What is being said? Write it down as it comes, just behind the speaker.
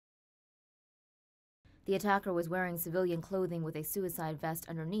The attacker was wearing civilian clothing with a suicide vest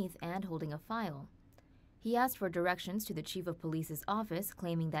underneath and holding a file. He asked for directions to the chief of police's office,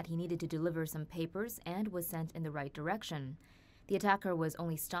 claiming that he needed to deliver some papers and was sent in the right direction. The attacker was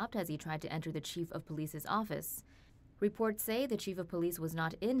only stopped as he tried to enter the chief of police's office. Reports say the chief of police was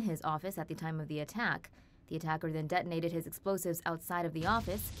not in his office at the time of the attack. The attacker then detonated his explosives outside of the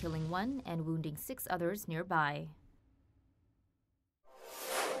office, killing one and wounding 6 others nearby.